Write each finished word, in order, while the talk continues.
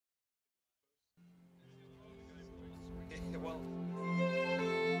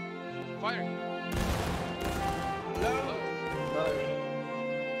Fire! No!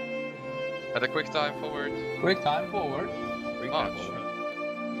 At a quick time forward. Quick time forward. Quick March. time forward.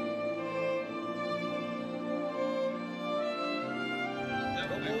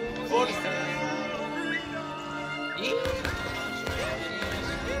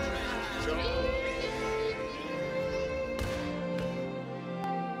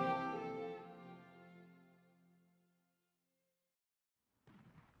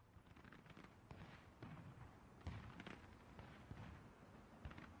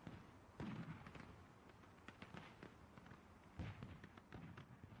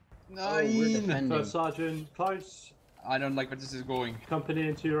 Nine! First Sergeant, close. I don't like where this is going. Company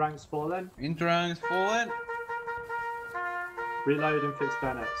in 2 ranks fallen. Interranks fallen. Reload and fix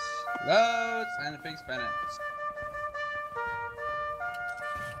bayonets. Loads and fix bayonets.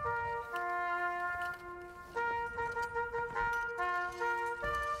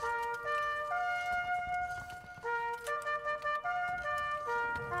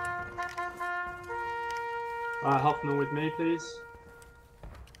 Hoffman with me, please.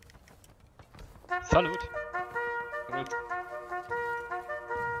 Salute!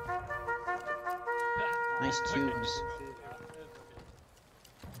 Nice tunes.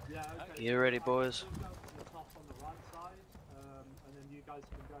 Yeah, okay. You ready, boys? We'll go up to the top on the right side, and then you guys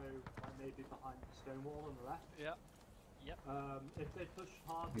can go like, maybe behind the stone wall on the left. Yeah. Yep. If they push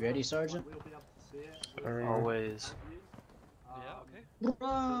hard, You ready, Sergeant? We'll be able to see it. Always. Yeah, okay.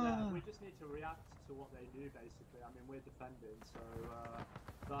 We just need to react to what they do, basically. I mean, we're defending, so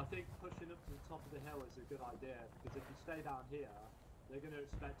I think pushing up to the top of the hill is a good idea, because if you stay down here, they're going to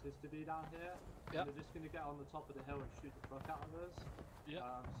expect us to be down here, Yep. and they're just going to get on the top of the hill and shoot the fuck out of us. Yeah.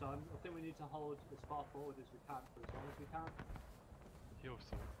 So I think we need to hold as far forward as we can for as long as we can. Yo,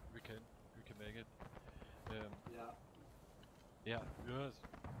 so we can make it. Yeah. Yeah, good.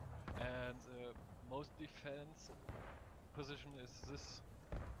 And most defense position is this.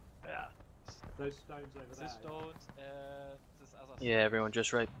 Yeah. Those stones over there. This stones and this other. Yeah, everyone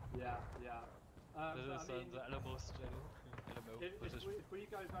just right. Yeah, yeah. This but is I mean, the Alamo position. if we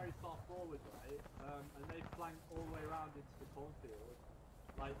go very far forward, right, and they flank all the way around into the cornfield,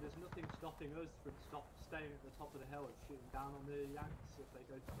 like there's nothing stopping us from staying at the top of the hill and shooting down on the Yanks if they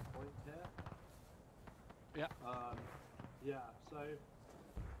go to the point here. Yeah. Yeah. So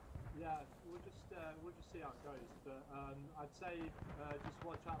yeah, we'll just see how it goes. But I'd say just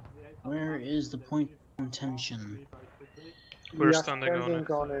watch out for the 8. Where is the point of contention? We're standing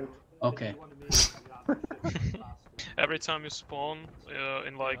on it. Okay. Every time you spawn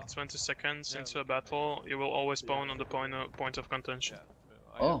in like 20 seconds into a battle, you will always spawn on the point of contention.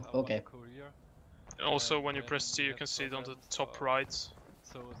 Oh, okay. Also, when you press T, you can see it on the top right. So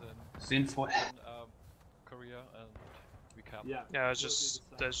then. Sinful. Korea and we come. Yeah. Yeah, that's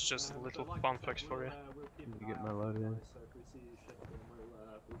just a little fun fact for you. Let me get my load in. So if we see you shifting,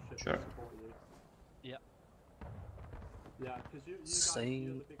 we'll shift Sure. and support you. Yeah. Yeah, because you guys Say-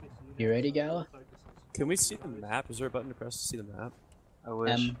 you're the biggest unit, You ready, so Gala? focus on Can we see supporting the those. map? Is there a button to press to see the map? I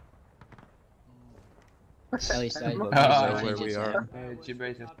wish. At least I don't Ah, know where we are.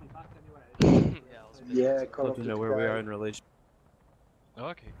 Gibberish. I'll be back anyway. Yeah, I'd love to know where we are in relation.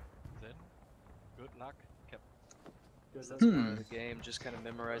 Okay. Then, good luck, Cap. Good, That's let's part go. of the game, just kind of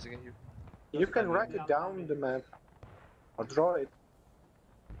memorizing it. You can write it down the map or draw it.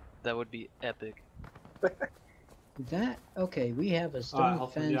 That would be epic. That okay? We have a Alright, stone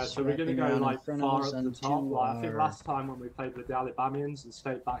Hoffman, fence yeah, so we're gonna wrapping go around in like front far of us up the and top. two Like, I think are. last time when we played with the Alabamians and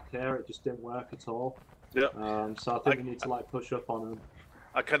stayed back here, it just didn't work at all. Yeah. So I think we need to like push up on them.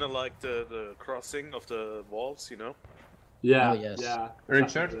 I kind of like the crossing of the walls, you know? Yeah, Oh, yes. yeah.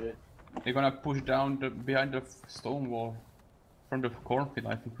 Richard? definitely. They're gonna push down behind the stone wall from the cornfield.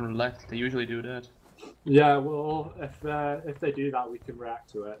 I think from the left. They usually do that. Yeah, well, if they do that, we can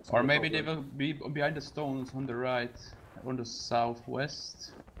react to it. It's Or no maybe they problem. will be behind the stones on the right, on the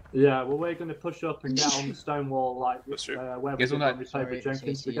southwest. Yeah, well, we're going to push up and get on the stone wall, like That's true. where we Guess did what? when we played with Sorry,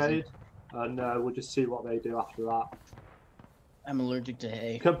 Jenkins take it easy. Brigade, and we'll just see what they do after that. I'm allergic to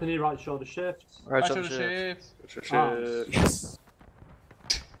hay. Company right shoulder shift. Right, I so should shift. Arms.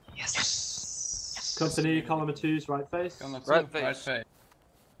 Yes. Company column 2's right face. Right Right face. face.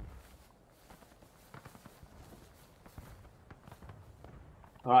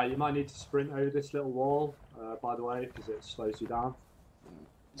 Alright, you might need to sprint over this little wall, by the way, because it slows you down.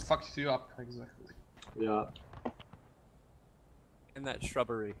 It fucks you up, exactly. Yeah. In that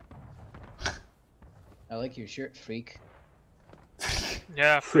shrubbery. I like your shirt, freak.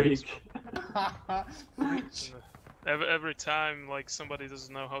 Yeah, Freak. Every time like somebody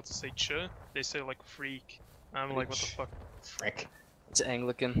doesn't know how to say ch, they say like freak. I'm like, what the fuck? Frick. It's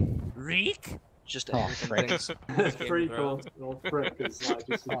Anglican. Reek? Just Oh, Anglican frick. things. Freak or frick is like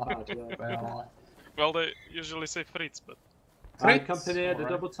just as bad, yeah. Well, Well, they usually say Fritz, but Fritz, Company at the alright,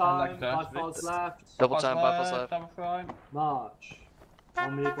 double I like time, that. by files left, Double time, bypass left. Double time. march.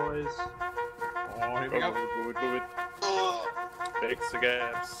 On me, boys. Oh, here we go. Move it. Fix the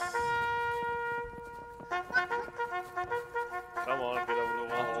gaps. Come on, get over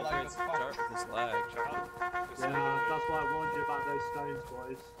the Oh, wall. like It's the fuck. dark with this lag. Yeah, that's why I warned you about those stones,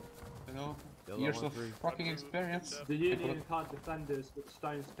 boys. You know, Yellow years on of three. fucking experience. The Union can't defend us, but the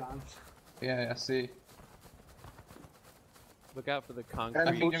stones can. Yeah, I see. Look out for the I concrete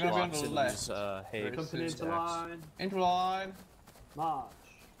think you're gonna be on blocks the in left. these hay Very Company into stacks. line, Into line. march.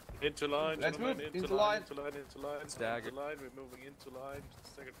 Into line, Let's gentlemen, move. into Into line, line. into line, into line, Stagger. into line. We're moving into line.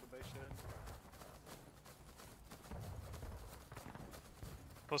 Second formation.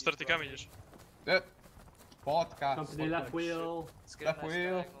 po stratykami idziesz. Good. Podcast. Company left wheel, Left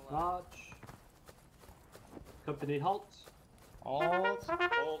wheel. march. Company halt. Halt.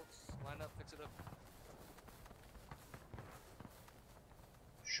 Halt. Line up, fix it up.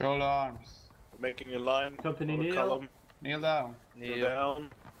 Shoulder arms. We're making a line. Company on a kneel. column. Kneel down. Kneel Kneel. down.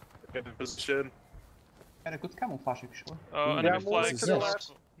 Get in position. Had a good camouflage actually. Enemy Yeah, flags to the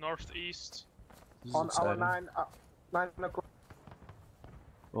north, northeast. This is On our exciting. 9 o'clock.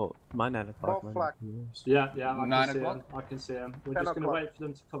 Well, my 9 o'clock. Both mine flag. yours. Yeah, I can 9 see o'clock? him. I can see him. We're 10 just gonna o'clock. wait for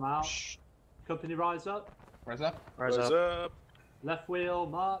them to come out. Company rise up. Rise up. Rise Rise up. up. Left wheel,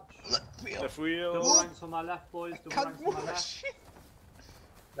 march. Left wheel. Double ranks on my left, boys. Double ranks on my left.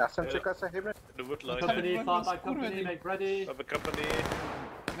 Já jsem čekal se hybrid. The wood line. Company, Hey, fire by let's company, ready. make ready. Of a company.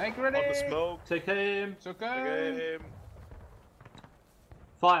 Make On the ready. smoke. Take aim. It's okay. Game.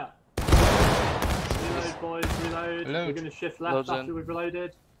 Fire. Reload, boys, reload. Reload. We're gonna shift left Loads in. after we've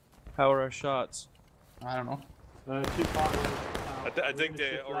reloaded. How are our shots? I don't know. Two fires. I think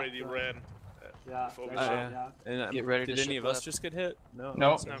they already ran. Yeah, before we they shot. ran, yeah. And Get ready to did any shift of us left. just get hit? No.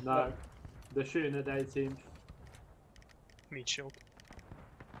 No. so- No. They're shooting at 18. Meat shield.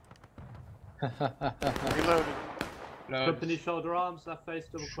 Reloaded. Load. Company shoulder arms, left face,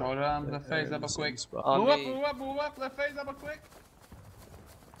 double quick. Shoulder arms, left face, in the double same quick. spot. On Move up, me. move up, move up, left face, double quick.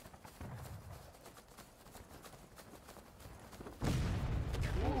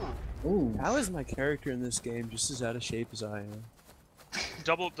 Ooh. How is my character in this game just as out of shape as I am?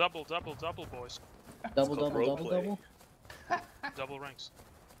 Double, boys. Double, called double, double, roleplay. double. Double ranks.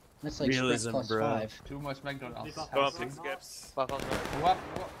 That's like Realism, sprint plus bro. 5. Too much McDonald's. Keep up. Come on, fix the gaps. Bypass right. Move up,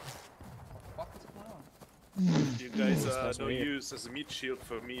 move up. What the fuck is going on? You guys That's no weird. use as a meat shield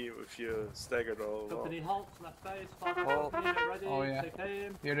for me if you're staggered all along. Company halt, left face, fire by Halt. company, get ready. Oh, yeah. Take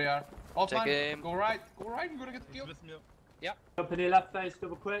aim. Here they are. Offline. Take aim. Go right, we're gonna get killed. Company left face,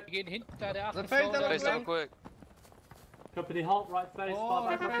 double quick. Gehen hinter der Left face, double Face down quick. quick. Company halt, right face, Oh, fire by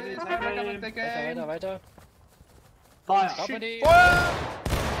left company, face, take double aim. take Weiter, aim. weiter, weiter. Fire. Company. Company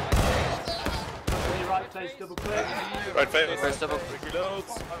right face, double quick. Right face. Face double. Quick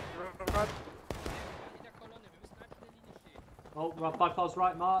reloads. Run. Oh, right, bypass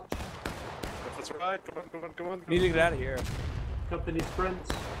right, march. That's right. Come on. We need to get out of here. Company sprint.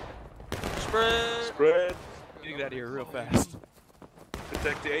 Spread. Spread. We need to get out of here real fast.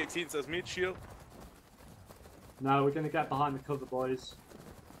 Protect the 18th as meat shield. No, we're gonna get behind the cover, boys.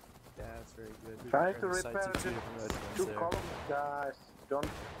 Yeah, that's very good. We've Trying got to sights repair of the two different regiments 2 there. columns, guys. Don't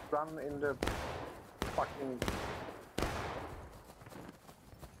run in the fucking.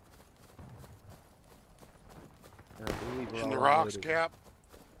 I believe we're In the all rocks, loaded. Cap.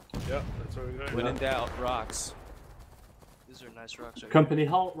 Yeah, that's where we're going. When in doubt, rocks. These are nice rocks right here. Company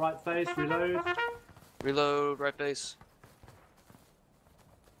halt, right face, reload. Reload, right base.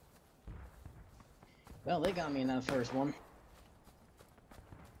 Well, they got me in that first one.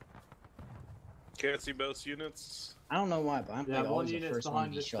 Can't see both units. I don't know why, but I'm Yeah, like one always the unit's first one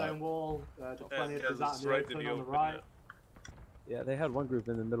behind to be the shot. stone wall. The 20th is out it's in the right open in the on the open. right. Yeah, they had one group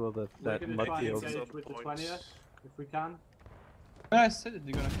in the middle of We're that gonna mud try and field. It's engage on with the point. 20th, if we can. I said that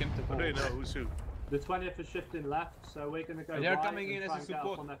they're gonna camp the How ball. do you know who's who? The 20th is shifting left, so we're gonna go They're right coming and in try as a and get up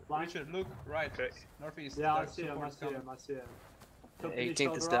support. on their flank. Richard, look, right. Okay. Northeast. Yeah, I their see him, I support's see him, coming. I see him. Company 18th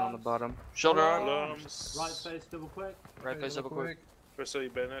is shoulder down on the arms. bottom. Shoulder arm. Alarms. Right face, double quick. Right face double quick. First you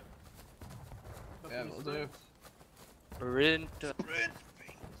Bennett. Yeah, Company we'll do. sprint. We're in.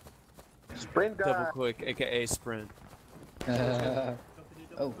 Sprint, guys. Double quick, aka sprint. Company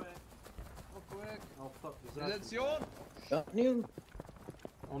double Oh. quick. Real quick. Oh fuck, desertion. Position. Got you.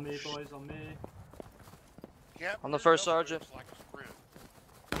 On me, boys, on me. Cap, On the your first double sergeant. looks like a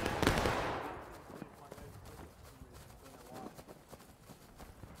sprint.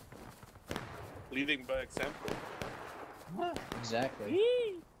 Leading by example. Exactly.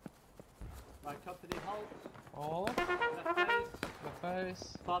 Right, company halt. Oh, Left face. the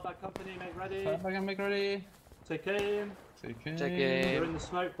face. Far back company, make ready. Fire back and make ready. Take aim. Take aim. Take You're aim. in the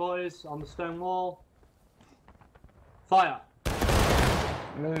smoke, boys, on the stone wall. Fire.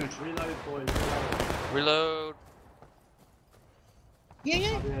 Load. Reload, boys. Reload. Reload. Yeah,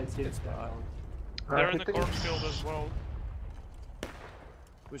 yeah. The 18's down. They're in the cornfield as well.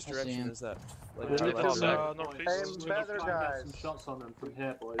 Which I see direction him. is that? They're Like, literally left side? northeast. Aim We're gonna better, try and get guys. some shots on them from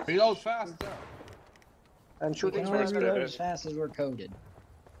here, boys. Reload faster. And We shooting can only faster. reload as fast as we're coded.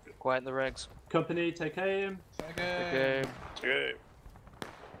 Quiet in the ranks. Company, take aim. Take Take aim. aim. Okay.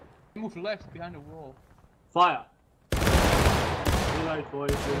 Move left behind the wall. Fire. Reload, boys,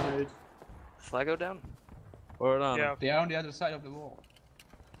 reload. Flag go down. Or on. Yeah. They are on the other side of the wall.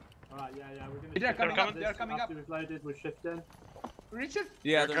 Alright, yeah, we're gonna They're shift coming after up, they're this. coming After up. we've loaded, we're shifting. Richard.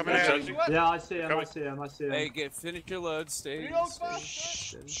 Yeah, They're they're coming moving. in. What? Yeah, I see him, I Coming. see him, I see him. Hey, finish your load. Stay. Reload stay, fast.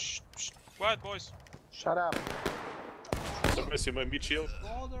 steady. Quiet, boys. Shut up. I see my meat shield.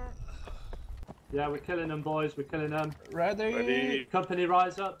 Order. Yeah, we're killing them, boys, we're killing them. Ready. Ready. Company,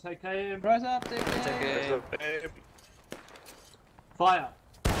 rise up, take aim. Rise up. Take aim. Take aim. Aim. Fire.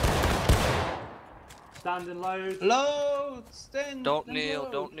 Stand and load. Load. Stand. Don't and kneel.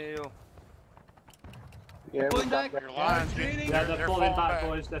 load. Don't kneel. Yeah, Pulling we got back. Your lines, Retreating. Yeah, they're They're falling falling back, back.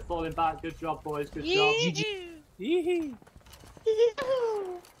 boys, they're falling back. Good job, boys, good job. Yee-hee.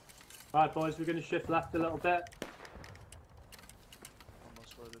 Alright, boys, we're gonna shift left a little bit.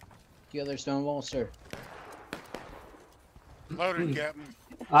 Almost loaded. The other stone wall, sir. Loaded, Captain.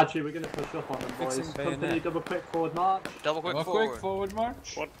 Actually, we're gonna push up on them, boys. Fixing Company, bayonet. double quick forward march. Double quick Go forward. quick forward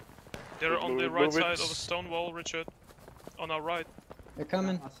march. What? They're on the Move right it. side of the stone wall, Richard. On our right. They're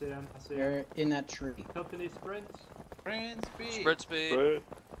coming. I see him, I see him. They're in that tree. Company sprint. Sprint speed. Sprint speed. Right.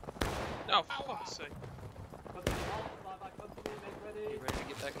 Oh, for fuck's sake. Company halt, fly back company, make ready. Get ready to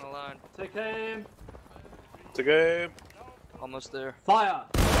get back in the line. Take aim. It's a game. Almost there. Fire.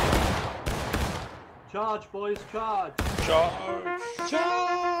 Charge, boys, charge. Charge.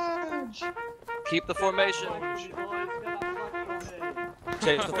 Charge. Keep the formation. Company, boys, get that flag for me.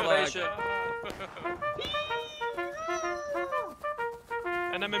 Change the flag. Formation.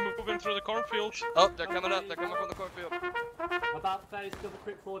 Enemy moving through the cornfield. Oh, they're coming up. They're coming from the cornfield. About face, double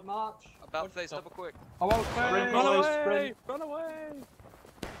quick forward march. About face, double quick. About Sprint, face. boys, Run away! sprint. Run away!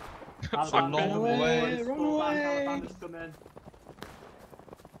 Alabama, Run away, boys, run fall back, away. Alabama's coming.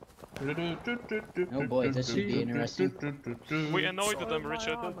 Oh boy, this should be interesting. We annoyed them,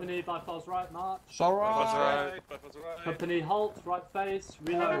 Richard. Company, by falls right march. It's alright. Right. Right. Company halt, right face,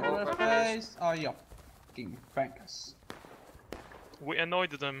 reload. Right face. Oh yeah. King Bankus. We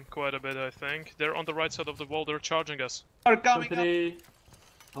annoyed them quite a bit, I think. They're on the right side of the wall. They're charging us. Are coming up. Company,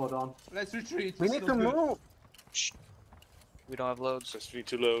 hold on. Let's retreat. We It's need still to good. move. We don't have loads. Just need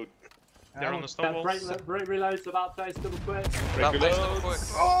to load. They're on the stone Yeah, walls. break reloads, about face, double quick. About face, double Reload. quick.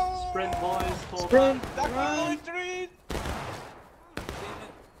 Oh! Sprint, boys, fall Sprint. back. That one retreat.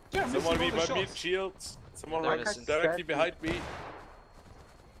 Yeah, Someone missing be all the my shots. meat shields. Someone They're right missing. directly behind me.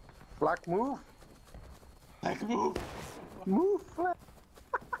 Black move. Like move. Move. Flag.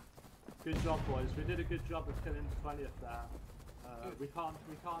 Good job, boys. We did a good job of killing 20th there. We can't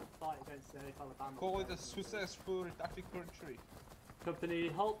fight against any Alabama. Call it a players. successful tactical retreat. Company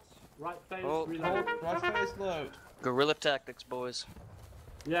halt, right face, Halt, reload. Right face load. Guerrilla tactics, boys.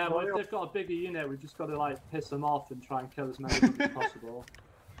 Yeah, well, if they've got a bigger unit, we've just got to like piss them off and try and kill as many of them as possible.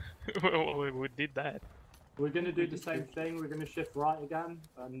 We did that. We're going to do the same thing. We're going to shift right again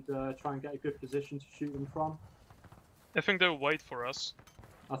and try and get a good position to shoot them from. I think they'll wait for us.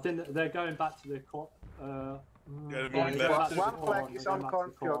 I think that they're going back to the court. Yeah, they're yeah, moving they're left. back to the One core, flag they're is going on back to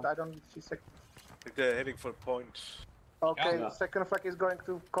the cornfield. core. I don't see second. I think they're heading for the point. Okay, Yeah. second flag is going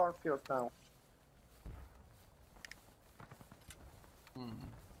to cornfield now.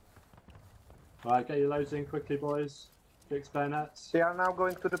 Right, get your loads in quickly, boys. Fix bayonets. They are now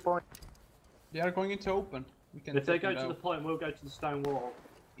going to the point. They are going into open. We can If they take go them to the out. point, we'll go to the stone wall.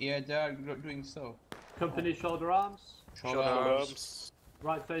 Yeah, they are doing so. Company shoulder arms. Shoulder Arms.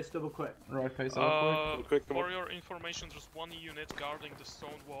 Right face, double quick. Right face open. Uh, Quick, come on. for your information, there's one unit guarding the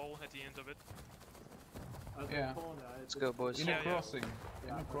stone wall at the end of it. At the Yeah. corner. Let's go, boys. In Yeah, a yeah. crossing. Yeah,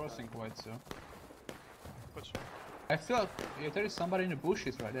 In a okay. crossing quite so. But I feel like yeah, there is somebody in the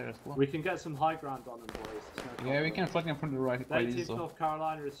bushes right there as well. We can get some high ground on them, boys. It's no Yeah, we problem. can flank them from the right. The Right 18th so. North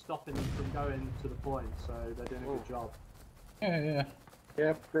Carolina is stopping them from going to the point, so they're doing a good job. Yeah, yeah.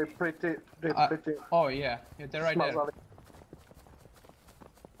 Yep, they're pretty. Oh yeah, yeah, they're right there. Smart.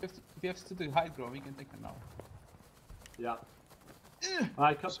 If we have to do high ground, we can take them now. Yeah.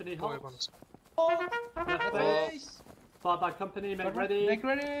 Alright, company boy halt. ones. Left Oh. face. Fire by company, make ready. Make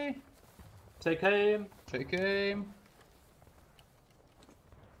ready. Take aim. Take aim.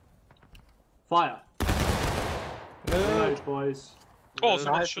 Fire. Load. Reload, boys. Oh,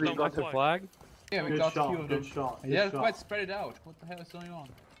 someone Nice, shoot we down my got the flag. Flag? Yeah, we Good got a shot, few of good them. shot, good Yeah, shot. quite spread out. What the hell is going on?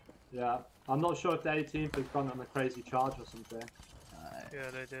 Yeah, I'm not sure if the 18th has gone on a crazy charge or something. Yeah,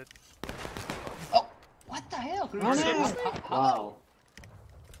 they did. Oh, what the hell? Wow.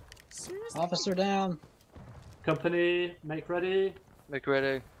 Officer down. Company, make ready. Make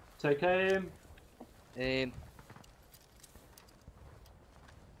ready. Take aim. Aim.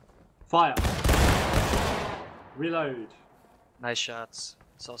 Fire. Reload. Nice shots.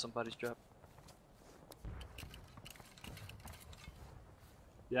 Saw somebody's drop.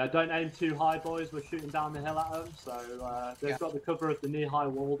 Yeah, don't aim too high, boys. We're shooting down the hill at them, so they've got the cover of the knee-high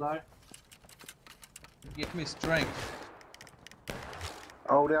wall, though. Give me strength.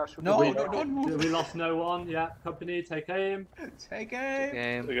 Oh, they are shooting. No, me. no, don't move. We lost no one. Yeah, company, take aim. Take aim.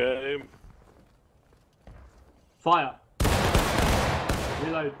 Game. Game. Fire.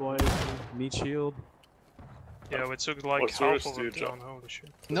 Reload, boys. Meat shield. Yeah, we took like What's half yours, of it dude? down. Holy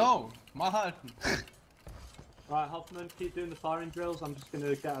shit. No, Malhalten. Right, Hoffman, keep doing the firing drills. I'm just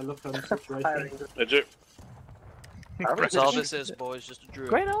gonna get a look on the situation. Firing. Legit. That's all this is, boys. Just a drill.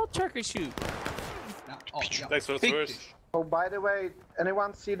 Great old turkey shoot. No, oh, yeah. Thanks for the Big first. fish. Oh, by the way,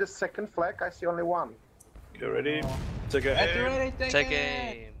 anyone see the second flag? I see only one. You ready? Oh. Take a Get aim. ready, Take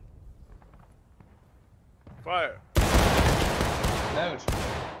aim. aim. Fire. Load.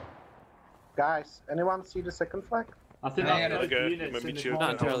 Guys, anyone see the second flag? I think Yeah, that's yeah, both okay. units Maybe in the shoot. corn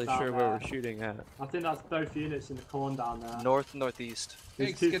Not entirely down sure there. where we're shooting at. I think that's both units in the corn down there. North, northeast. There's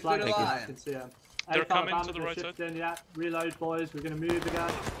Pigs, two get to flags the there, I line. can see them. They're A5 coming to bandits the are right side. shifting, yeah. Reload, boys. We're gonna move again.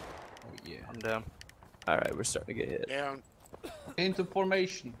 Oh yeah. I'm down. Alright, we're starting to get hit. Down. Into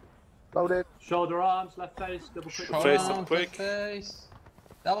formation. Loaded. Shoulder arms, left face, double quick. Shoulder Face arms, up quick. left face.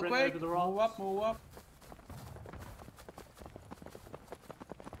 Double Sprint quick. over the Move rocks. up, move up.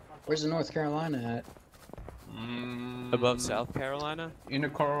 Where's the North Carolina at? Above South Carolina? In the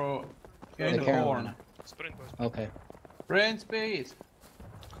corn. In The the Carolina. corn. Sprint, boys. Okay. Brain speed.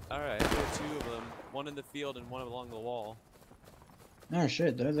 Alright, there are two of them. One in the field and one along the wall. Oh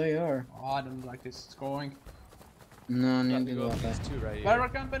shit, there they are. Oh, I don't like this scoring. No, Got need to to go go up up these there. two right here. Fire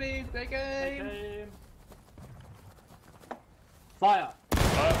company, take Take aim. aim. Fire.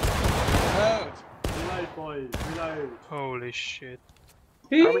 Load. Reload, boys. Reload. Holy shit.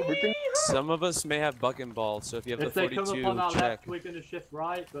 Are we hitting? Some of us may have bucking balls, so if you have If the they come 42, up on our check. left, we're gonna shift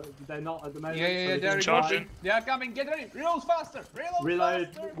right, but they're not at the moment. Yeah, yeah, so yeah, we're they're gonna Charging. coming. They are coming. Get ready. Reload faster. Reload, Reload.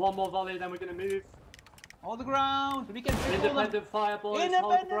 faster. One more volley, then we're gonna move. On the ground. We can dribble them. Independent fire, boys. Hold the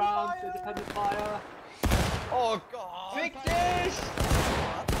Independent ground. fire. Independent fire. Oh god. Big fish.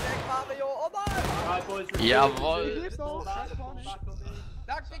 Right, boys. Jawohl. retreat. Fall back, fall back on me.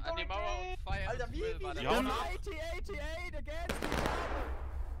 Tactical An die Mauer retreat. und feiern und will weiter. Ja, ne?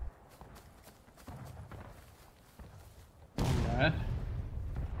 Yeah.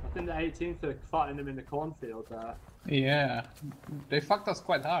 I think the 18th are fighting them in the cornfield there. Yeah. They fucked us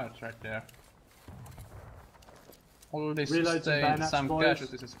quite hard right there. Already Reloads and sustained bayonets, some boys.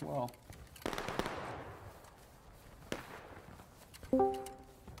 casualties as well.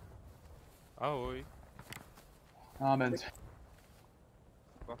 Ahoj. Abend.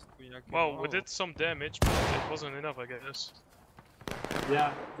 Well, we did some damage, but it wasn't enough, I guess.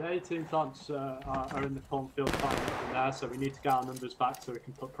 Yeah, the 18th are in the cornfield fighting from there, so we need to get our numbers back so we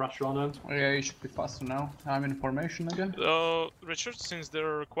can put pressure on them. Oh, yeah, you should be faster now. I'm in formation again. Richard, since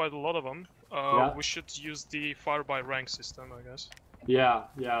there are quite a lot of them, Yeah. we should use the fire by rank system, I guess. Yeah,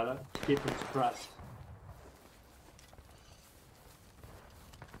 to keep them suppressed.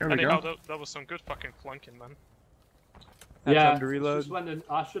 Here we Anyhow, go. that was some good fucking flanking, man. Have Yeah, time to reload. it's just when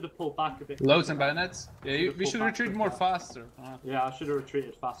I should have pulled back a bit. Loads quicker. and bayonets. Yeah, Should've we pulled should back retreat more quicker. faster. Yeah, I should have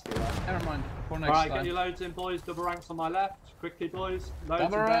retreated faster there. Never mind. For next Alright, get time. your loads in, boys. Double ranks on my left. Quickly, boys. Loads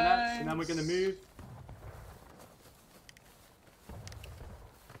Double and bayonets, and then we're ranks. gonna move.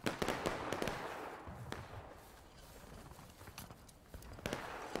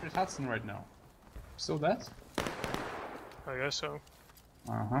 Where's Hudson right now? Still dead? I guess so.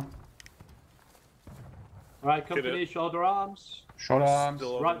 Uh-huh. Alright, company, shoulder arms. Short arms.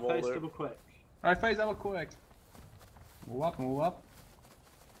 Still on Right the wall face, there. double quick. Right face, double quick. Move up, move up.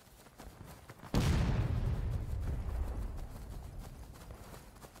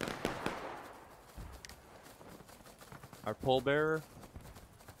 Our pole bearer.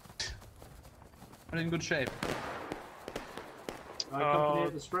 We're in good shape. Right, company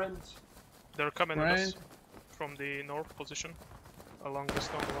at the sprint. They're coming at us Right. from the north position, along the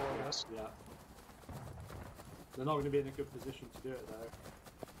stone wall, I guess. Yeah. They're not going to be in a good position to do it though.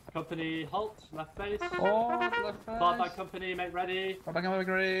 Company, halt, left face. Oh, left face. Far by company, make ready. Far back, make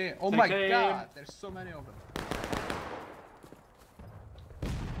ready. Oh Take my aim. god, there's so many of them.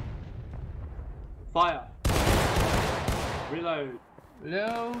 Fire. Reload.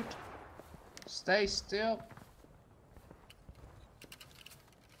 Load. Stay still.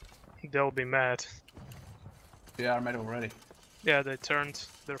 They'll be mad. They are mad already. Yeah, they turned.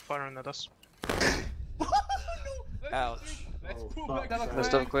 They're firing at us. Ouch. Let's Oh, pull fuck back. sake. Let's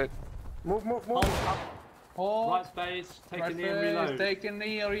double quick. Move, move, move. Hold up. Hold. Right face, take Right a knee and face, reload. take a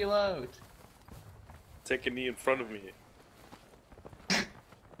knee, reload. Take a knee in front of me.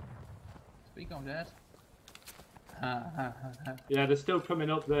 Speak on that. Yeah, they're still coming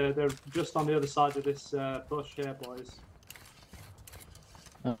up. They're just on the other side of this bush here, boys.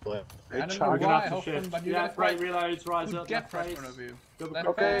 Oh boy. I don't know We're gonna why, have to often, shift. but you Yeah, get break right. reloads, rise Good up, get left right in face. front of you. Double Left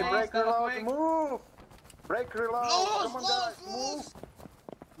quick Okay, face, break double reload, quick. move! Break reload, come on guys,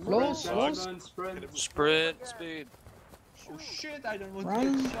 move! Close, close. Gentlemen, sprint. Sprint speed. Oh shit, I don't want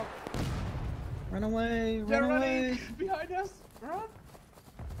Run. to get shot. Run away, They're run running away. behind us. Run.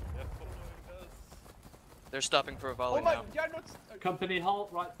 They're stopping for a volley Oh my, now. you're not. Company, halt,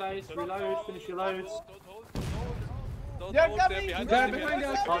 right face, reload, finish your loads. Don't They're hold, coming! behind They're us, behind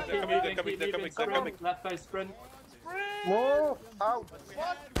us! Right, keep moving, coming, keep they're moving, coming, they're coming. sprint. Left face, sprint. Move! Out!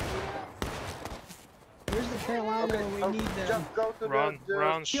 Where's the Carolina? Okay, We need them. just go to Run, the...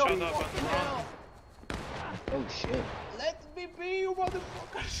 run, shut up and run. Oh shit. Let me be, you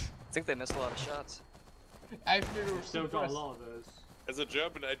motherfuckers! I think they missed a lot of shots. I've never Still got a lot of those. As a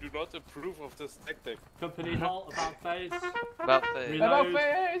German, I do not approve of this tactic. Company, halt, about face. About the Reload. About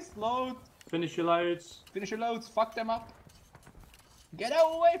face, load. Finish your loads. Finish your loads, fuck them up. Get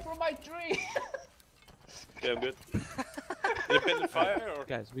away from my tree! Yeah, I'm good. Independent fire or?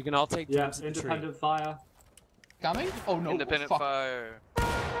 Guys, we can all take Yeah, turns in the tree. independent fire. Coming? Oh no, independent fuck. fire.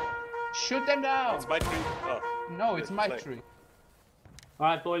 Shoot them down! It's my tree. Oh. No, it's my Flag. tree.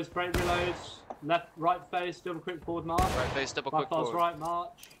 Alright, boys, break reloads. Left, right face, double quick forward march. Right face, double quick Bypass forward. right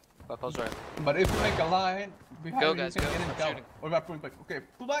march. Bypass right. But if you make a line behind Go, you, guys, you can go. get in I'm cover. shooting. Or about pulling back. Okay,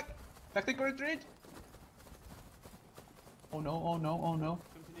 pull back. Tactical retreat. Oh no, oh no, oh no.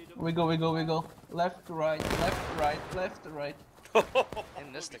 Wiggle, wiggle, wiggle. Left, right, left, right, left, right. I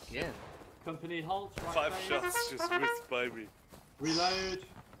missed again. Company, halt, right 5 face. shots just whizzed by me. Reload.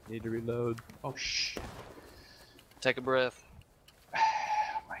 Need to reload. Oh shh. Take a breath. Oh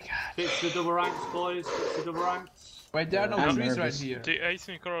my god. Fix the double ranks, boys. Fix the double ranks. Wait, there are no I'm trees right nervous. here. The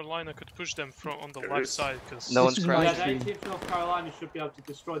 18th Carolina could push them from on the There left is. side because No one's is my Yeah, crouching. the 18th North Carolina should be able to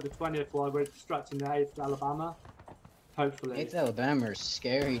destroy the 20th while we're distracting the 8th Alabama. Hopefully. 8th Alabama are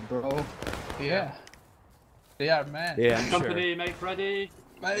scary, bro. Yeah. They are mad. Yeah, I'm sure. Company, make ready.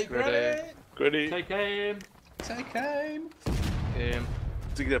 Make Ready. ready. Ready? Take aim. Take aim.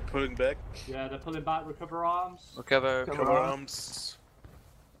 Think they're pulling back. Yeah, they're pulling back. Recover arms. Recover. Cover arms.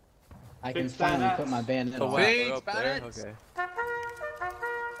 I can Fix finally bayonets. put my bandit Oh, on. wow, Big they're up there. bayonets. Okay.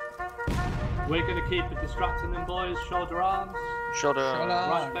 We're gonna keep it distracting them, boys. Shoulder arms. Shoulder. Shoulder. Right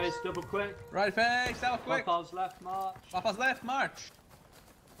Arms. face, double quick. Right face, double quick. Papa's left march. Papa's left, march.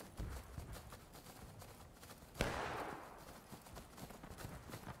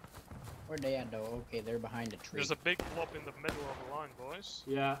 Where'd they at though? Okay, they're behind a tree. there's a big blob in the middle of the line, boys.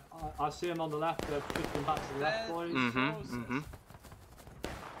 Yeah, I see them on the left. They're shifting back to the left, boys. Mm-hmm.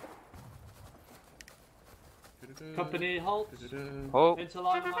 Company, halt. Oh,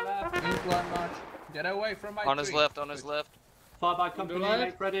 Interline on my left. Incline march. Get away from my on his tree. left, on his left. Fire by company, left.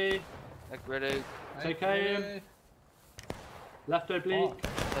 make ready. Like ready. Take aim. Left oblique.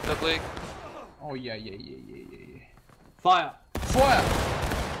 Left oblique. Oh yeah, yeah. Fire. Fire.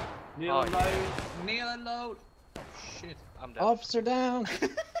 Kneel Oh, and yeah. load. Kneel and load. Oh shit. I'm down. Officer down!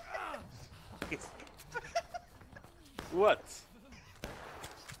 What?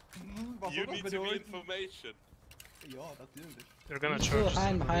 Wat You was need dat to be bedoeld? information. Ja, natuurlijk. They're gonna You still charge us.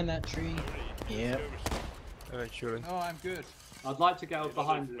 hiding behind that tree? Yeah. Alright, sure. No, I'm good. I'd like to go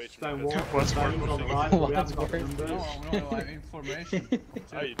behind the stone wall. What's Stones worth on the it? right, but we What's haven't got the worth No, numbers. no, I'm information.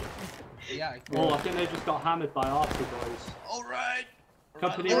 How you doing? Yeah, Oh, I think they just got hammered by Arthur boys. Alright.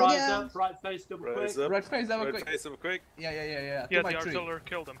 Company Oh, rise yeah. up, right face, double Rise quick. up. Right face, double Right quick. face, double quick. Yeah. Yeah, To my the tree. artillery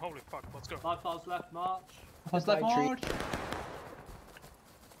killed them. Holy fuck, let's go. Bypass left march. Papa's left My tree. march.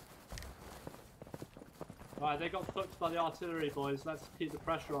 Right, they got fucked by the artillery boys. Let's keep the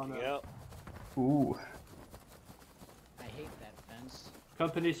pressure on them. Yeah. Ooh. I hate that fence.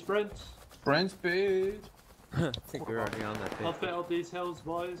 Company sprint. Sprint speed. I think we're already on that Up page. it up these hills,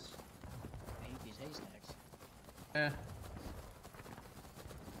 boys. I hate these haystacks. Yeah.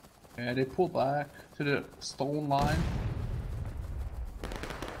 Yeah, they pull back to the stone line.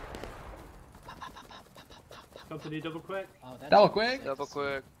 Company double quick. Oh, that's Double quick. Double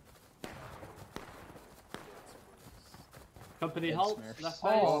quick. Company Good halt. Smurfs. Left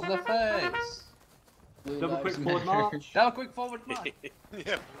Oh, face. the face. Blue Double lives quick forward matter. march. Double quick forward march.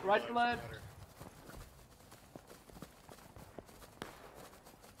 Yeah. Right to left.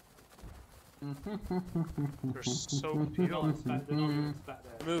 They're so They're not peeled. expect- they're not gonna expect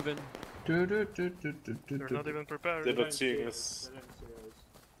it. Moving. They're not even prepared. They're They not don't see seeing us. us. They don't see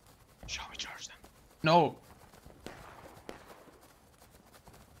us. Shall we charge them? No.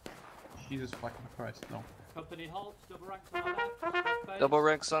 Jesus fucking Christ, no. Company halt. Double rank to my left. Face. Double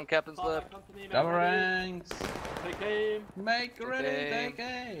ranks on captain's Fire left. company, make Double ready. ranks. Take aim. Make ready, aim. take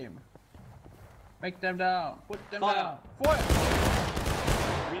aim. Make them down. Put them Fire. down. Fire.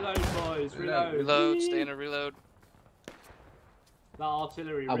 Reload, boys. Reload. Reload. Stay in a reload. That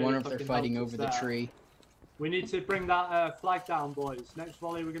artillery. I really wonder if they're fucking fighting helped over us the there. tree. We need to bring that flag down, boys. Next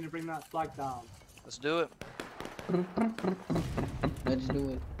volley, we're going to bring that flag down. Let's do it. Let's do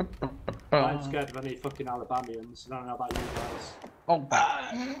it. I'm scared of any fucking Alabamians. I don't know about you guys. Oh,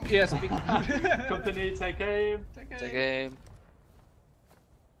 yes. Company, take aim. Take aim.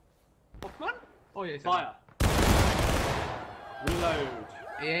 Oh, yes. Fire. Reload.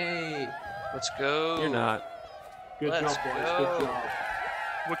 Yay. Let's go. You're not. Good Let's job, boys. go. Good job.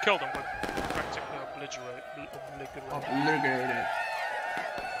 We killed them. We practically obliterated. Obliterated.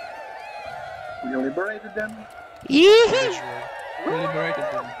 We liberated them. Liberated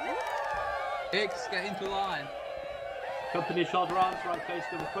them. X, get into line. Company, shoulder arms, right face,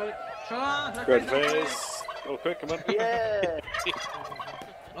 double quick. Shut Red face. Oh, quick, come on. Yeah!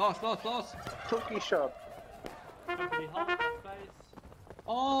 Lost. Turkey shot. Company, halt, left face.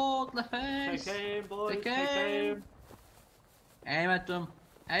 Oh, the face. Take aim, boys. Take Take aim. aim. Aim at them.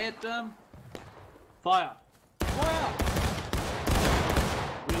 Aim at them. Fire. Fire.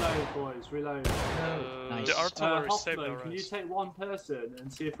 Reload, boys. Reload. Nice. The artillery saved Hoffman, our can you race. take one person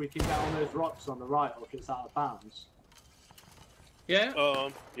and see if we can get on those rocks on the right or if it's out of bounds? Yeah.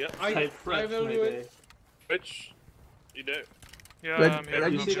 Yeah. Take Fritz, will do maybe. it. Which? You do. Yeah, Red- I'm here.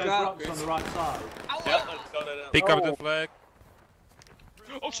 red- You see those Stop. rocks on the right side? Yeah, I've got it. Pick up Oh. the flag.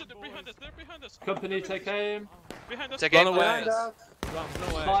 Oh shit, they're behind us. They're behind us. Company, take aim. Behind us. Take Run aim. away. Behind Guys. us.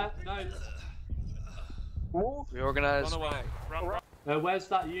 Run away. Fire. No. Move. Reorganize. Run away. Run. Where's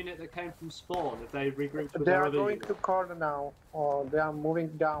that unit that came from spawn? If they regrouped with They their are other going unit? to corner now, or they are moving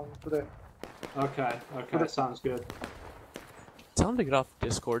down to the. Okay, sounds good. Tell them to get off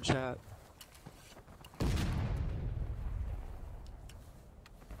Discord chat.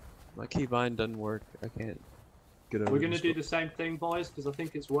 My keybind doesn't work. I can't get over. We're going to do Discord. the same thing, boys, because I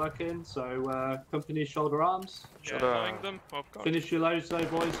think it's working. So, company, shoulder arms. Yeah, Shut up. knowing them. Oh god. Finish your loads, though,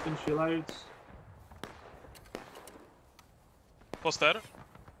 boys. Finish your loads. Poster.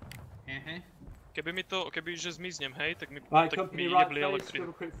 Keby že zmiznem, hej, tak mi, Right, tak company, mi right jebli face, elektrínu.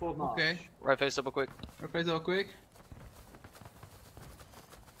 double quick forward march. Okay. Right face double quick. Okay, so quick.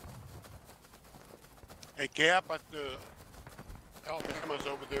 Hey, Cap, at the Alabama's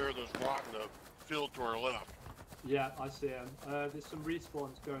over there. There's rock in the field to our left. Yeah, I see them. There's some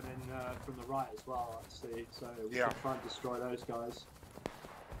respawns going in from the right as well, I see. So we Yeah. can try and destroy those guys.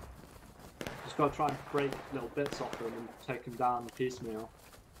 Just gotta try and break little bits off them and take them down piecemeal.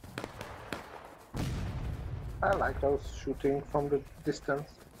 I like those shooting from the distance.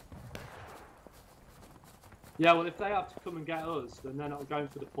 Yeah, well, if they have to come and get us, then they're not going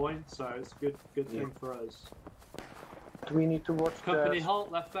for the point, so it's a good thing for us. Do we need to watch Company the...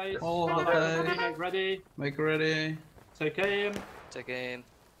 halt, left face. Hold Right, left everybody face. make ready. Make ready. Take aim. Take aim.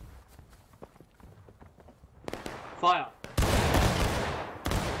 Fire.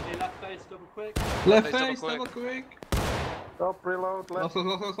 Company left face, double quick. Left face, face, double double quick. Stop, reload, left.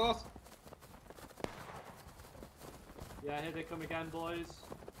 Lost. Yeah, here they come again, boys.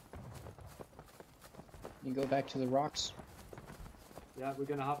 You go back to the rocks. Yeah, we're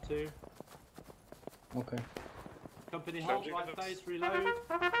gonna have to. Okay. Company halt, Charging right us. face, reload.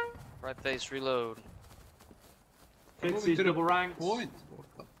 Right face reload. Moving Fitzy's to the double ranks. Point.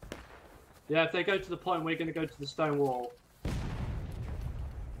 Yeah, if they go to the point, we're gonna go to the stone wall.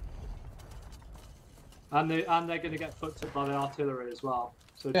 And they're gonna get fucked up by the artillery as well.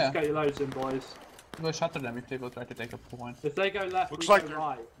 So Yeah. just get your loads in, boys. We'll shatter them if they will try to take a point. If they go left, Looks we like go they're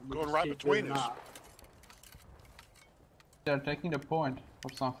right. And we going just right keep between doing us. that. They're taking the point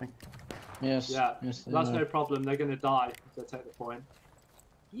or something. Yes. Yeah, Yes, they that's are. no problem. They're gonna die if they take the point.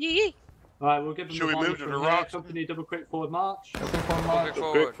 Yee. Alright, we'll give them Should the we volley move to from the here. rocks? Company double quick forward march. Open for Quick march. Go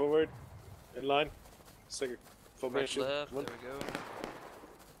forward. quick forward. In line. Second Right formation. left. Come There on.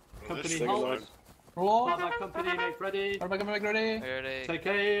 we go. company second halt. line. Roll. Fire by company, make ready. Fire by company, make ready. Ready. Take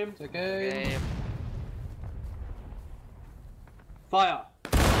aim. Take aim. Fire.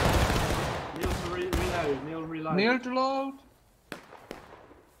 Kneel to reload. Kneel reload. Kneel to load.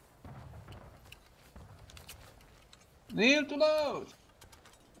 Kneel to load.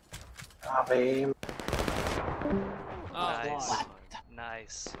 Aim. Nice.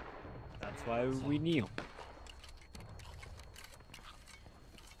 Nice. That's why we kneel.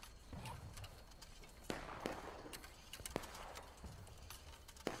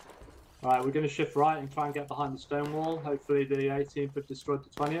 Alright, we're going to shift right and try and get behind the stone wall. Hopefully the 18th have destroyed the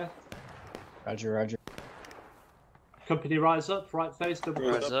 20th. Roger, roger. Company rise up, right face, double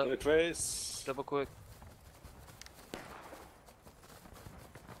quick. Rise up. Right face. Double quick.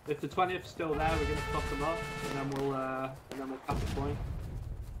 If the 20th is still there, we're going to fuck them up, and then we'll cap the point.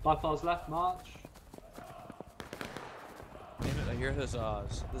 Byfall's left, march. Damn it, I hear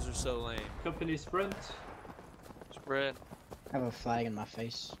huzzahs. Those are so lame. Company sprint. Spread. I have a flag in my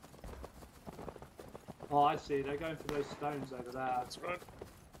face. Oh, I see. They're going for those stones over there. That's right.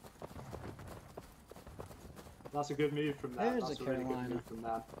 That's a good move from them. There's That's a a really good Carolina. move from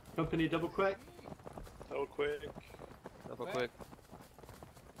them. Company double quick. Double quick. Double quick.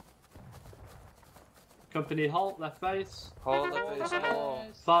 Company halt, left face. Hold the face.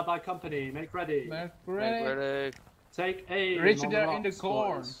 Hold. Fire by company, make ready. Make Make ready. ready. Take aim. Richard, on they're the in the rocks,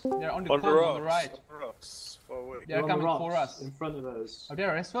 corn. boys. They're on the On the corn rocks. on the right. On the rocks. Far away. They're They're on the coming for rocks us. in front of us. Oh,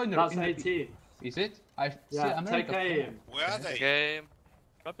 they're as well in the. That's in the- 18. Is it? I see Yeah, America. take aim. Where are they? Game.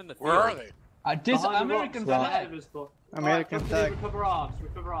 Up in the field. Where are they? This Behind the American rocks, flag. ahead of us, but- American Alright, flag. company, recover arms,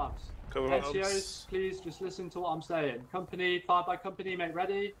 recover arms. Cover NCOs, arms. please just listen to what I'm saying. Company, fire by company, make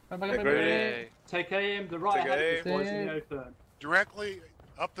ready. Ready. Ready. Take aim, the right Take ahead of us, aim. boys, in the open. Directly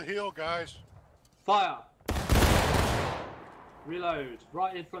up the hill, guys. Fire! Reload.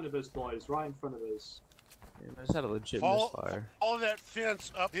 Right in front of us, boys, right in front of us. Damn, I just had a legit Follow, misfire. follow that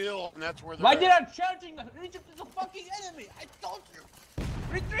fence uphill, and that's where they're Why at. did I charging? Egypt is a fucking enemy. I told you.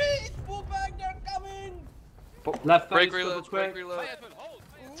 Retreat! Pull back! They're coming! Left Break face, double reload. Break quick. reload. Oh,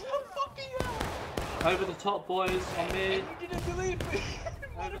 fucking hell! Over the top, boys, on me. You didn't believe me.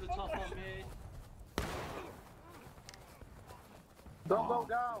 Over the top on me. Don't go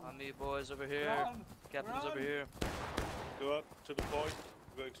down. On me, boys, over here. Run, Captain's run. over here. Go up to the point.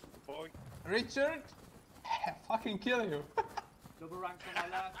 Going to the point. Richard, I fucking kill you. Double ranks on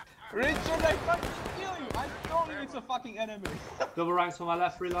my left. Richard, I fucking kill you. I told you it's a fucking enemy. Double ranks on my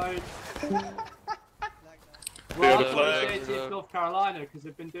left, reload. Yeah, Well, the that's flag. why it's 18th North Carolina, because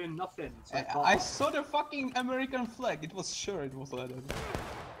they've been doing nothing so far. I saw the fucking American flag. It was sure it was like that.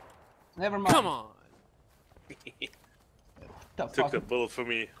 Never mind. Come on! The Took fuck? the bullet for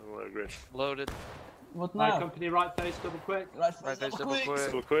me. Oh, great. Loaded. What Right, now? company right face, double quick. Right Right face, double quick. quick.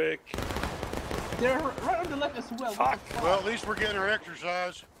 Still quick. They're right on the left as well. Fuck. Well, at least we're getting our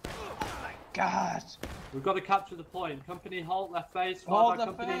exercise. God. We've got to capture the point. Company halt, left face. Fire Hold by the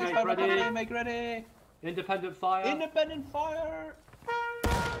company, face. make Fire by ready. company, make ready. Independent fire. Independent fire.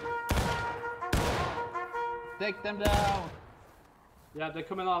 Take them down. Yeah, they're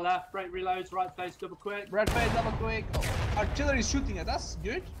coming on our left. Break reloads, right face, double quick. Red face, double quick. Oh, artillery is shooting at us.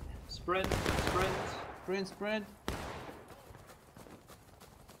 Good. Sprint, sprint. Sprint, sprint.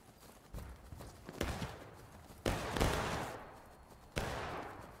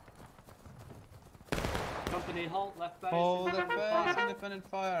 Company halt, left face. Hold the independent face. fire. Independent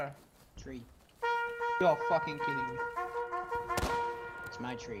fire. Tree. You're fucking kidding me. It's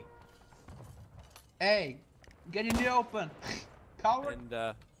my tree. Hey, get in the open. Coward. And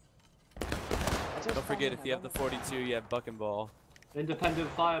don't forget, if you have the 42, you have buck and ball. Independent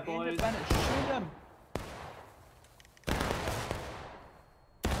fire, boys. Independent. Shoot them.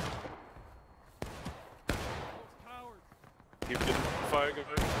 Keep the fire going.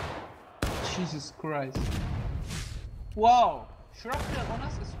 Jesus Christ. Wow. Shrapnel on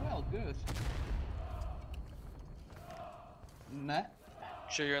us as well. Good. Nah.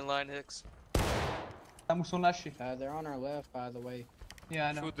 Sure you're in line, Hicks. Musonashi. They're on our left, by the way. Yeah,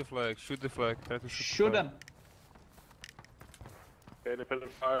 I know. Shoot the flag. Shoot the flag. Try to shoot, Shoot the flag. them. Okay,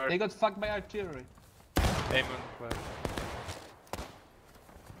 independent fire. They got fucked by artillery. Aim on the flag.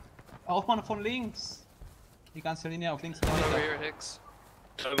 Hoffman von links. Die ganze Linie auf links. One over here, Hicks.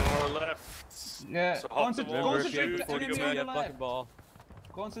 And on our left. Yeah, So hop the wall. Remember, if you have the Shoot, 42, shoot, you shoot. have buck and ball.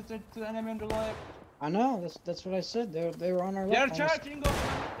 Concentrate to the enemy on the left. I know, that's what I said. They were on our They're left. almost. charging,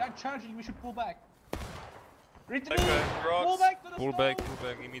 they're charging, we should pull back. Retreat! Okay, rocks. Pull back to the Pull back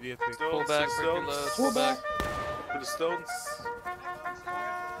immediately. Stones, Pull back, break stones. reload. Pull Pull back. To the stones.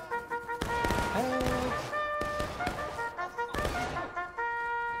 Help.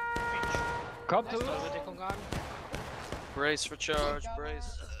 Brace for charge,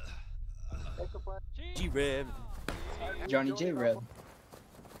 brace. G-Rib. Johnny J. Red.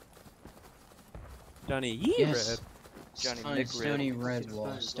 Johnny Yee Yes. Rib. Johnny Stony, Nick Stony Red. Red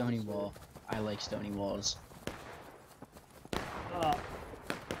Wall. Stony Wall. I like Stony Walls.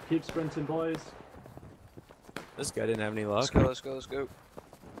 Keep sprinting, boys. This guy didn't have any luck. Let's go, let's go, let's go.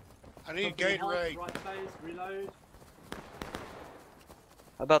 I need Company halt, Gatorade. right phase, reload.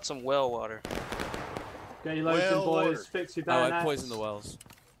 How about some well water? Get your loads in, Well boys. ordered. Fix your Oh, I bayonets. poisoned the wells.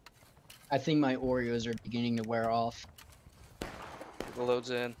 I think my Oreos are beginning to wear off. Get the loads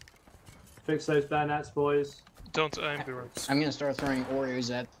in. Fix those bayonets, boys. Don't aim, Burrows. I'm gonna start throwing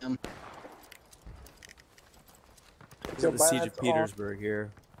Oreos at them. This is Your the siege bayonets of Petersburg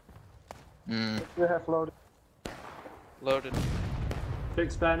here. Mm. You have loaded. Loaded.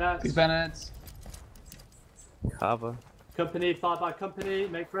 Fix bayonets. These bayonets. Kava. Company, fire by company.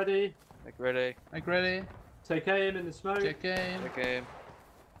 Make ready. Make ready. Make ready. Take aim in the smoke. Check in. Take aim.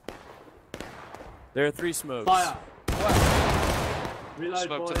 There are 3 smokes. Fire. Reload,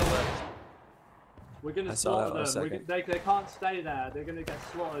 Smoke boys. to the left. We're gonna I saw that slaughter last them. second. They can't stay there. They're gonna get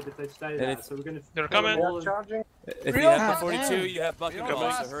slaughtered if they stay there. it's- So we're gonna. They're kill them coming. all You're and- charging. If you Reload. have the 42, Damn. you have bucket Reload balls,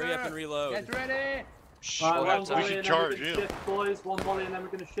 so faster. hurry up and reload. Get ready. Shh, Alright, we'll one have time. volley should and then we're charge gonna him. shift, boys. One volley and then we're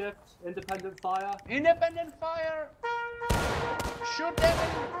gonna shift. Independent fire. Independent fire. Shoot them.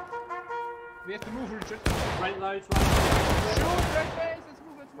 We have to move, Richard. Great loads right. Shoot, red face. Let's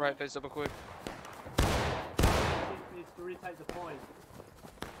move. Let's move. Right face double quick. Needs to retake the point.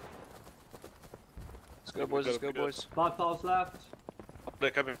 Let's go, boys, let's go, boys. 5 files left.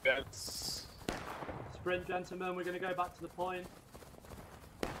 They're coming fence. Sprint, gentlemen. We're gonna go back to the point.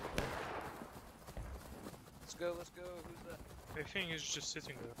 Let's go, let's go. Who's that? I think he's just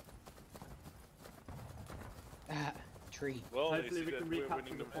sitting there. Ah, tree. Well, they Hopefully see we that can we're recapture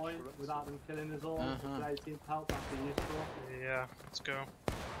winning the the match point for us. without them killing us all. Uh-huh. With the 18th help, that'd be useful. Yeah, let's go.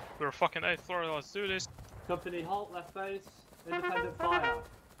 We're fucking 8th floor, let's do this. Company halt, left face. Independent fire.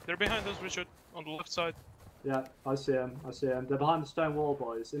 They're behind us, Richard, on the left side. Yeah, I see them. I see them. They're behind the stone wall,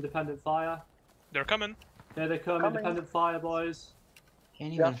 boys. Independent fire. They're coming. Here they come. Coming. Independent fire, boys.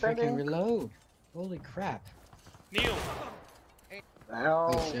 Can't Yeah, even freaking standing. reload. Holy crap. Neil!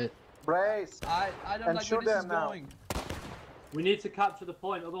 No. Oh shit. Brace. I don't And like shoot where this is them now. going. We need to capture the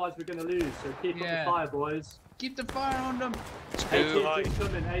point, otherwise we're gonna lose. So keep up Yeah. the fire, boys. Keep the fire on them. 18th is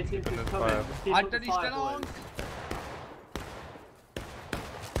coming. 18th is Independent coming. fire. Keep up the Artillery fire, still on. boys.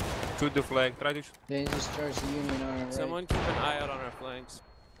 Shoot the flag. Try to They just charged the Union Army, right? Someone keep an eye out on our flanks.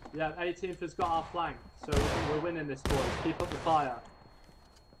 Yeah, 18th has got our flank, so we're winning this, boys. Keep up the fire.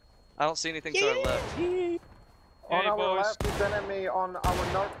 I don't see anything to our left. On Hey, our boys. left is enemy. On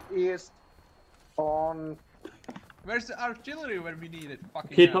our northeast. On. Where's the artillery when we need it?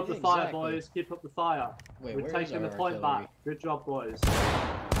 Fucking Keep hell. up the Yeah, fire, exactly. boys. Keep up the fire. Wait, We're where is taking the our point artillery? back. Good job, boys.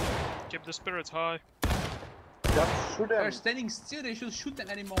 Keep the spirits high. Just shoot They're them. standing still. They should shoot them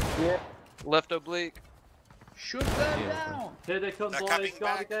anymore. Yeah. Left oblique. Shoot them down. Here they come, They're boys. coming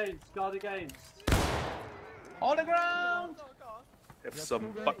Guard back. against. Guard against. Hold the ground. Have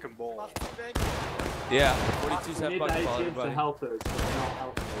some fucking ball. Yeah, 42s We have need the bucket ball, 18th to everybody. help us, but they're not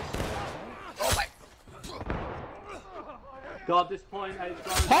helping us. Oh my. Guard this point, 8th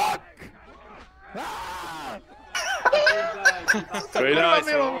guard. Fuck! Very nice,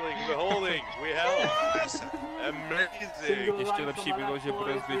 we're holding, we're holding, we held. Amazing. Ještě lepší bylo, že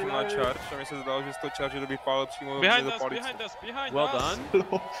bude zběžet na charge a mi se zdálo, že z toho charge vypálil přímo Behind do us, palice. behind us, behind Well us! done.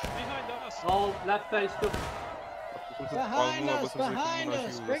 Behind us! Oh, left face, good. Jsem se Behind spálnul, aby us! jsem se Behind chytil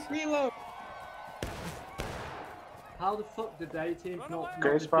us! na Quick reload! How the fuck did the 18th not Ok,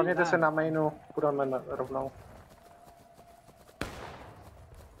 defeat spavněte se them? na mainu. Půjdeme rovnou.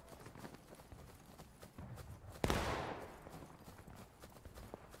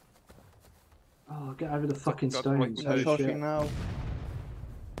 Oh, get over the fucking got stones. like Holy shit. now.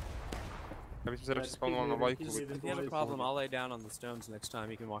 Já bych se radši Let's spálnul keep na moving, vlajku. keep moving, If you have a boys. problem, I'll lay down on the stones next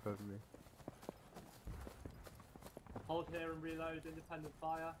time. You can walk over me. Hold here and reload, independent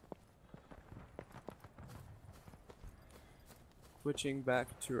fire. Switching back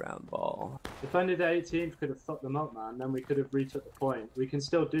to round ball. If only the 18th could have fucked them up, man, then we could have retook the point. We can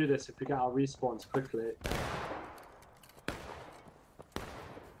still do this if we get our respawns quickly.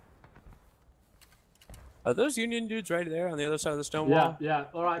 Are those Union dudes right there on the other side of the stone Yeah, wall? yeah.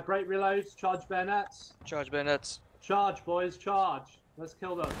 Alright, break reloads, charge bayonets. Charge bayonets. Charge, boys, charge. Let's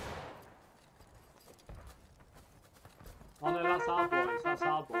kill them. Oh no, that's our boys, that's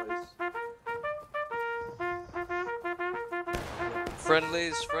our boys.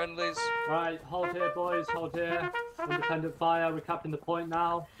 Friendlies, friendlies. Alright, hold here, boys, hold here. Independent fire, we're capping the point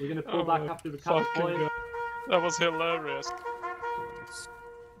now. We're gonna pull back after we cap the Fucking point. God. That was hilarious.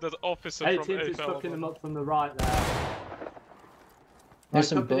 That officer from 18th is 8th fucking them element. up from the right there. There's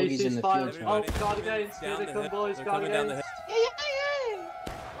some company bogeys in the ceasefire. field. Oh, Charlie. guard against. Here they come, boys. Guard against.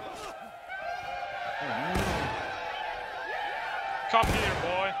 Come here,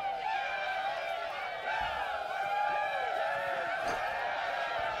 boy.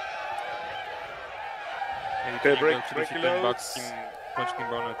 Okay, break your loads. Kończkiem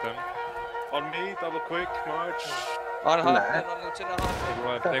bajonetem. On me, double quick, march. On Hoffman, on Lieutenant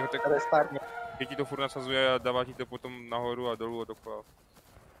Hoffman. Restart. Jak ti to furt nasazuje a dává ti to potom nahoru a dolů a dokola.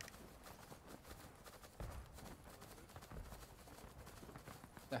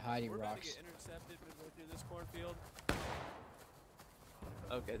 The hiding We're about to rocks. get intercepted midway through this cornfield.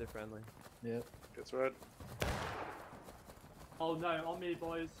 Okay, they're friendly. Yep. That's right. Oh no, on me,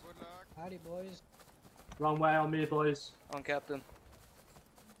 boys. Howdy, boys. Wrong way, on me, boys. On Captain.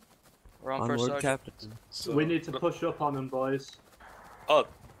 We're on first Onward, sergeant. Captain. So, We need to push up on them, boys. Oh.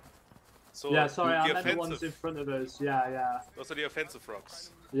 So Yeah, sorry, I the meant the ones in front of us. Yeah. Those are the offensive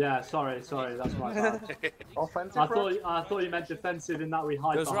rocks. Yeah, sorry, that's my bad. Offensive I rock? thought you meant defensive in that we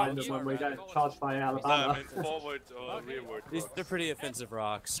hide Those behind rocks them when are we right. get charged by No, I Alabama. meant forward or rearward These, rocks. they're pretty offensive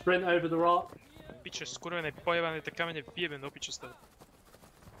rocks. Sprint over the rock. Piče, skurvené, pojebane, te kamene vyjebem do piče z toho.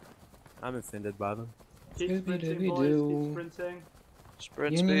 I'm offended by them. Keep sprinting, boys. Keep sprinting.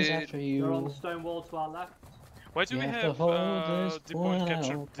 Sprint Unions speed. after They're on you. the stone wall to our left. Why do You we have to have hold this the point point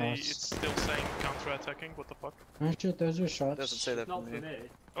captured? out, It's still saying counter-attacking. What the fuck? I shoot those are shots. Doesn't say that for Not for me. me.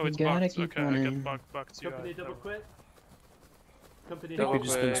 Oh, You it's gotta bugged. keep Okay, I running. get bugged to Company double quit. Company Double hold We've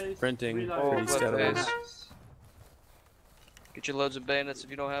just quit. been base, sprinting reload. pretty Oh, steadily. left base. Get your loads of bayonets if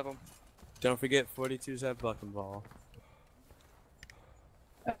you don't have them. Don't forget 42s have buck and ball.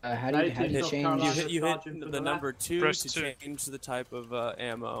 How do you South change? Carolina. You hit Sergeant the to the number left. 2 Press to 2. change the type of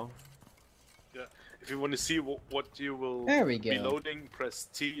ammo. Yeah. If you want to see what you will There we be go. loading, press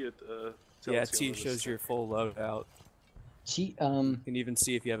T. It tells Yeah, you T what it shows is. your full loadout. T, You can even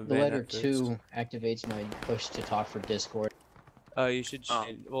see if you have a the letter bayonet fixed. 2 activates my push to talk for Discord. You should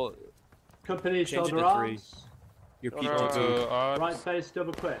change. Well, Company Change it shoulder to 3. arms. your Shoulder people arms. do. Right face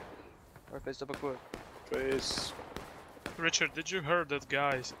double quit. Right face double quick. Face. Richard, did you hear that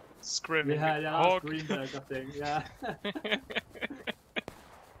guy screaming? Yeah, that's Hawk? Greenberg, I think. Yeah.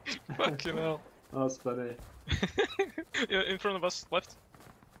 Fucking hell. That's funny. Yeah, in front of us, left.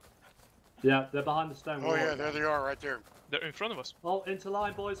 Yeah, they're behind the stone wall. Oh yeah, there they are, right there. They're in front of us. Halt, into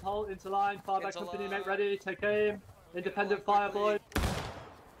line, boys. Halt, into line. Fire back Into company, line. make ready. Take aim. Independent fire, boys.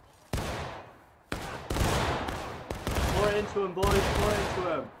 Pour it into them, boys. Pour it into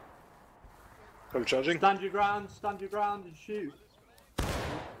them. I'm charging. Stand your ground, and shoot.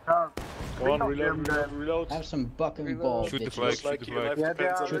 Go on, reload. Have some buck and ball, Shoot the bitches. flag, Just like shoot the your flag. life Yeah, they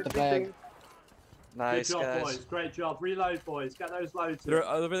depends are on Shoot it. the flag. retreating. Nice, Good job, guys. boys. Great job. Reload, boys. Get those loads. in. They're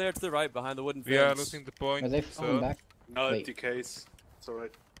over there to the right behind the wooden We are fence. losing the point. Are they falling back? No, it Wait. decays. It's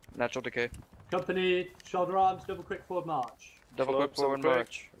alright. Natural decay. Company, shoulder arms, double quick forward march. Double Club, quick forward double quick.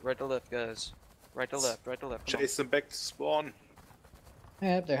 march. Right to left, guys. Right to left, right to left. Come on. Chase them back to spawn.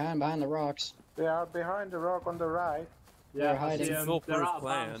 Yep, they're hiding behind the rocks. They are behind the rock on the right. Yeah, They're I hiding. see 'em. Foolproof They're out of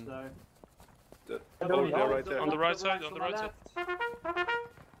plan. bounds, though. Oh, Company, yeah, hold right there. On the right side, right on the right side. left.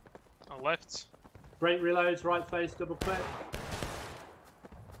 On left. Break reloads, right face, double quick.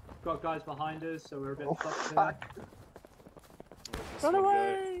 Got guys behind us, so we're a bit Oh, fucked here. fuck. Run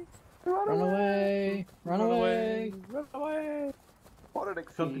away! Run away! Run away! Run away! What an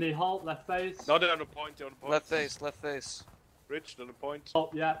Company halt, left face. No, they're on the point. They're on the point. Left face, left face. Rich, they're on the point. Oh,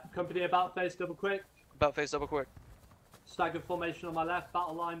 yeah. Company about face, double quick. About face double quick. Staggered formation on my left.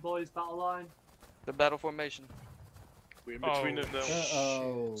 Battle line, boys, battle line. The battle formation. We're in between Oh, them now.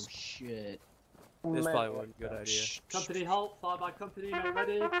 Oh, shit. This Man. probably wasn't a good idea. Company halt, fire by company, make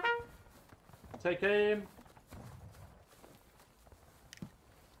ready. Take aim.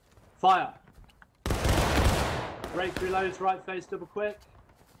 Fire. Break reloads, right face, double quick.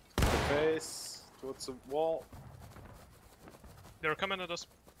 Face towards the wall. They're coming at us.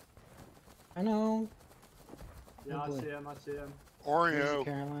 I know. Yeah, I boy. see him, I see him. Oreo.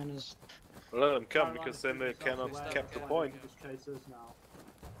 Carolinas. Let them come Fire because line, then they keep yourself cannot aware, cap the otherwise point. they can just chase us now.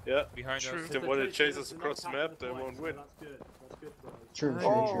 Yeah. Behind True. us. Then If when they're they chasing chase us, us they're across the not map, capping they the won't point, win. so that's good. That's good for us. True,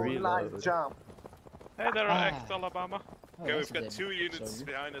 Oh, true, true. nice jump. Hey there, Ah. Act Alabama. Oh, Okay, that's we've a got dead 2 man. units So-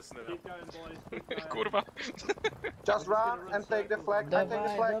 behind us now. Keep going, boys. Keep going. Kurva. Just run and take the flag. I take the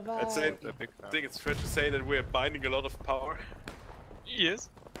Divide, flag. I'd say, divide. I think it's fair to say that we're binding a lot of power. Yes.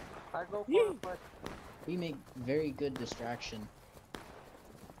 I go for the flag. We make very good distraction.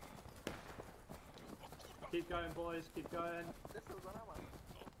 Keep going, boys. Keep going.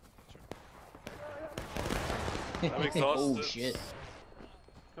 I'm exhausted. Oh shit.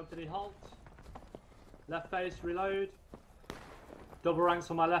 Company halt. Left face, reload. Double ranks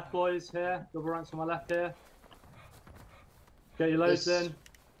on my left, boys. Here. Double ranks on my left here. Get your loads This- in.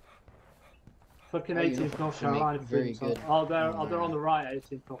 Fucking Our 18th uniforms North should make Carolina. very freaks. good Oh, they're on the right.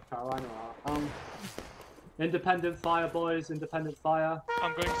 18th North Carolina are. Independent fire, boys. Independent fire.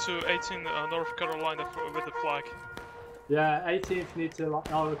 I'm going to 18 North Carolina with the flag. Yeah, 18th need to.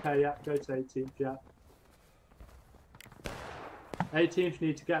 Oh, okay. Yeah, go to 18th. Yeah. 18th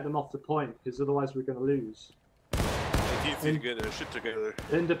need to get them off the point because otherwise we're going to lose. 18th need to get their shit together.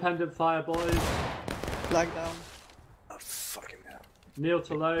 Independent fire, boys. Flag down. Oh, fucking hell. Kneel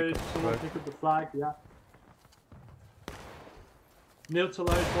to load. Someone pick up the flag. Yeah. Kneel to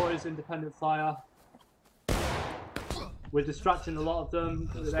load, boys. Independent fire. We're distracting a lot of them.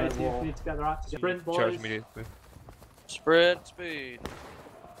 The 18th need to get their act together. Sprint, boys. Charge immediately. Spread speed.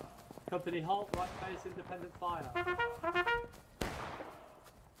 Company halt. Right face. Independent fire.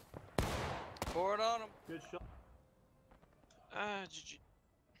 Pour it on them. Good shot. GG.